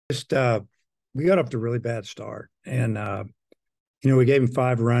just we got up to a really bad start, and we gave him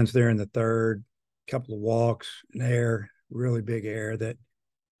 5 runs there in the third, couple of walks, an error, really big error that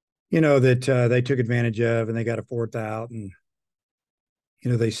they took advantage of, and they got a fourth out, and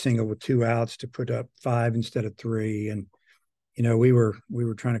they singled with 2 outs to put up 5 instead of 3, and we were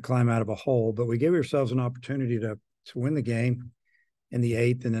trying to climb out of a hole, but we gave ourselves an opportunity to win the game in the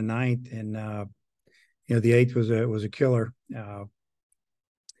eighth and the ninth, and the eighth was a killer.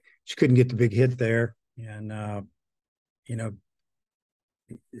 Just couldn't get the big hit there, and you know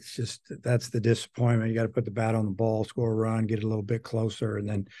it's just that's the disappointment. You got to put the bat on the ball, score a run, get a little bit closer, and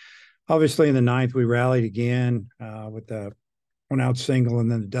then obviously in the ninth we rallied again with the 1 out single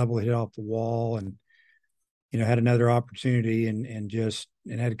and then the double hit off the wall, and had another opportunity and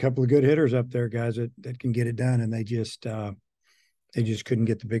had a couple of good hitters up there, guys that can get it done, and they just couldn't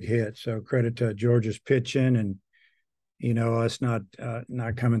get the big hit. So credit to Georgia's pitching and us not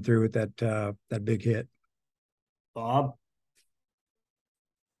coming through with that big hit. Bob?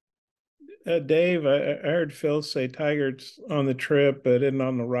 Dave, I heard Phil say Tiger's on the trip, but isn't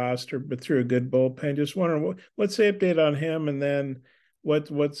on the roster, but threw a good bullpen. Just wondering what's the update on him, and then what's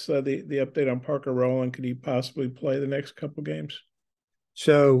the update on Parker Rowland? Could he possibly play the next couple games?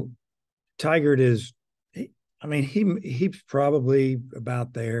 So Tiger he's probably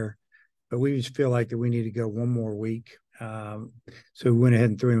about there, but we just feel like that we need to go one more week. So we went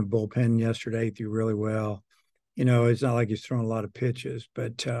ahead and threw him a bullpen yesterday, threw really well. It's not like he's throwing a lot of pitches,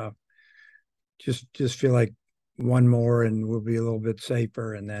 but just feel like one more and we'll be a little bit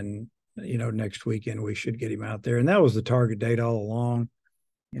safer. And then, next weekend we should get him out there. And that was the target date all along,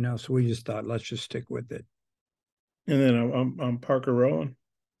 so we just thought, let's just stick with it. And then on Parker Rowland.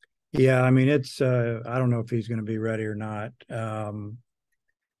 Yeah. I mean, it's, I don't know if he's going to be ready or not.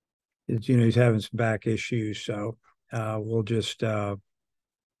 He's having some back issues. So we'll just, I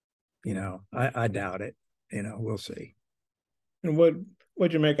doubt it. We'll see. And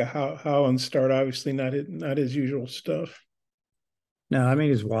what'd you make of Howland start? Obviously not his usual stuff. No, I mean,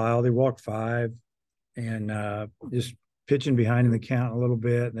 he's wild. He walked 5 and just pitching behind in the count a little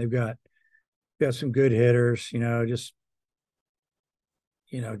bit. And they've got some good hitters, just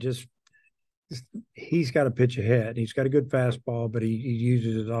he's got to pitch ahead. He's got a good fastball, but he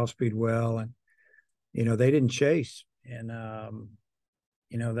uses his off speed well. And, they didn't chase. And,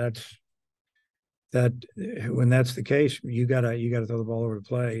 that when that's the case, you gotta throw the ball over the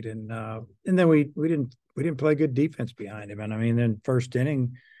plate. And then we didn't play good defense behind him. And I mean, then first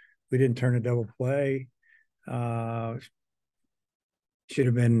inning, we didn't turn a double play. Should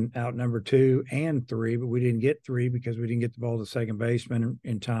have been out number 2 and 3, but we didn't get 3 because we didn't get the ball to second baseman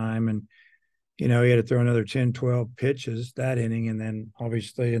in time. And, he had to throw another 10, 12 pitches that inning. And then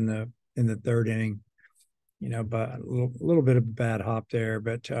obviously in the third inning, but a little bit of a bad hop there,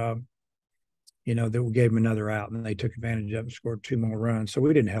 but, that we gave him another out and they took advantage of it and scored 2 more runs. So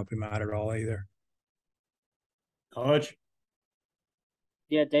we didn't help him out at all either. Coach?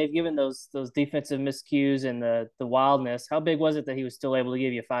 Yeah, Dave, given those defensive miscues and the wildness, how big was it that he was still able to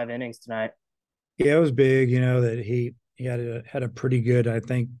give you 5 innings tonight? Yeah, it was big, that he had a pretty good, I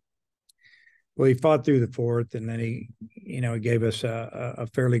think. Well, he fought through the fourth, and then he gave us a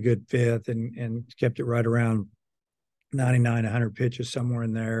fairly good fifth and kept it right around 99, 100 pitches somewhere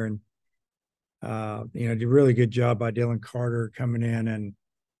in there. And, did a really good job by Dylan Carter coming in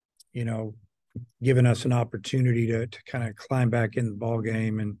and, giving us an opportunity to kind of climb back in the ball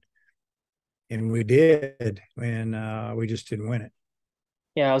game. And we did, and we just didn't win it.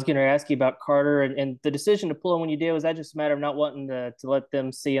 Yeah, I was going to ask you about Carter and the decision to pull him when you did. Was that just a matter of not wanting to let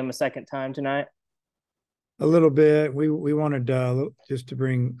them see him a second time tonight? A little bit. We wanted just to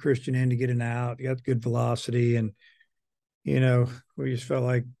bring Christian in to get an out. He got good velocity, and we just felt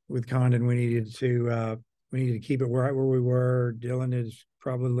like with Condon we needed to keep it right where we were. Dylan has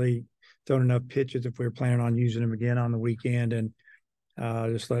probably thrown enough pitches if we were planning on using him again on the weekend, and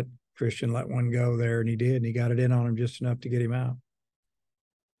just let Christian let one go there, and he did, and he got it in on him just enough to get him out.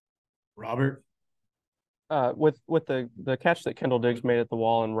 Robert? With the catch that Kendall Diggs made at the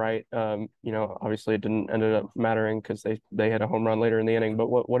wall and right, obviously it didn't ended up mattering because they had a home run later in the inning. But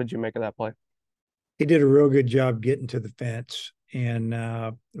what did you make of that play? He did a real good job getting to the fence, and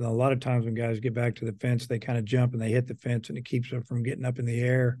a lot of times when guys get back to the fence, they kind of jump and they hit the fence, and it keeps them from getting up in the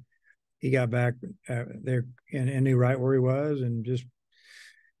air. He got back there and knew right where he was, and just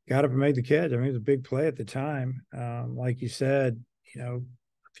got up and made the catch. I mean, it was a big play at the time. Like you said, a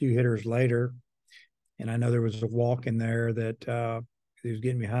few hitters later, and I know there was a walk in there that he was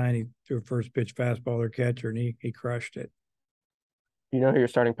getting behind. He threw a first pitch fastball to their catcher, and he crushed it. Do you know who your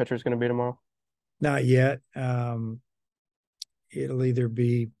starting pitcher is going to be tomorrow? Not yet. it'll either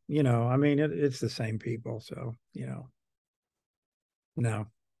be, I mean, it's the same people. So, no.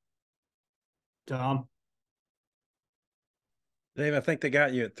 Tom? Dave, I think they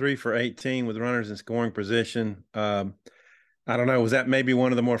got you at 3 for 18 with runners in scoring position. I don't know. Was that maybe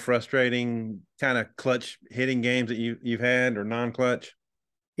one of the more frustrating kind of clutch hitting games that you've had, or non-clutch?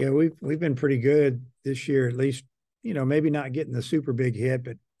 Yeah, we've been pretty good this year, at least, maybe not getting the super big hit,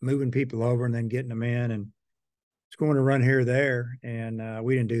 but moving people over and then getting them in and scoring a run here or there. And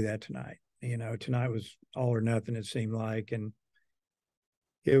we didn't do that tonight. Tonight was all or nothing, it seemed like. And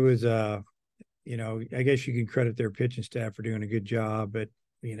it was I guess you can credit their pitching staff for doing a good job, but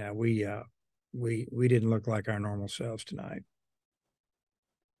we didn't look like our normal selves tonight.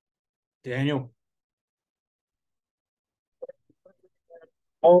 Daniel?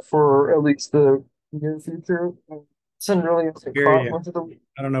 All for at least the near future. Send really Hear you. into the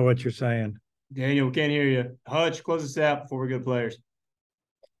I don't know what you're saying. Daniel, we can't hear you. Hutch, close us out before we go to players.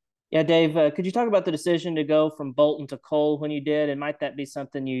 Yeah, Dave, could you talk about the decision to go from Bolton to Cole when you did, and might that be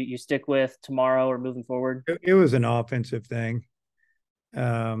something you stick with tomorrow or moving forward? It was an offensive thing.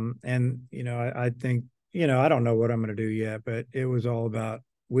 And I think, I don't know what I'm going to do yet, but it was all about,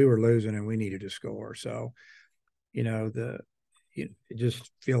 we were losing and we needed to score. So,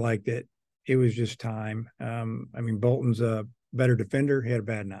 just feel like that it was just time. I mean, Bolton's a better defender. He had a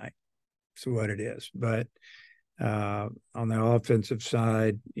bad night. That's what it is. But on the offensive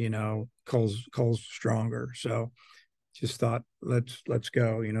side, Cole's stronger. So just thought, let's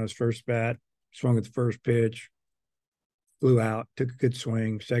go. His first bat, swung at the first pitch, flew out, took a good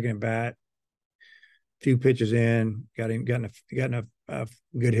swing, second at bat, few pitches in, got a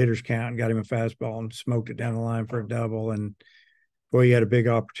good hitter's count and got him a fastball and smoked it down the line for a double. And boy, he had a big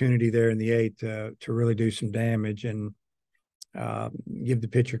opportunity there in the eighth to really do some damage. And give the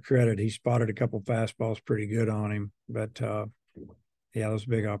pitcher credit. He spotted a couple fastballs pretty good on him, but yeah, it was a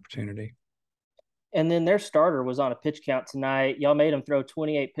big opportunity. And then their starter was on a pitch count tonight. Y'all made him throw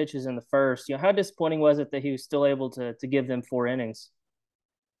 28 pitches in the first. How disappointing was it that he was still able to give them 4 innings?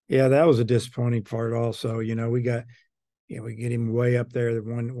 Yeah, that was a disappointing part also. We get him way up there, the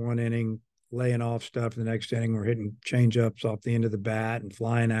one inning, laying off stuff. The next inning, we're hitting change ups off the end of the bat and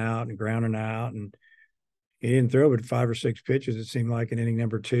flying out and grounding out. And he didn't throw but 5 or 6 pitches, it seemed like, in inning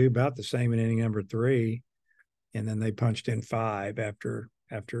number 2, about the same in inning number 3. And then they punched in 5 after,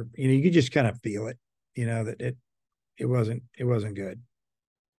 you could just kind of feel it, that it wasn't good.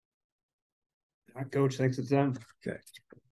 All right, Coach, thanks for the time. Okay.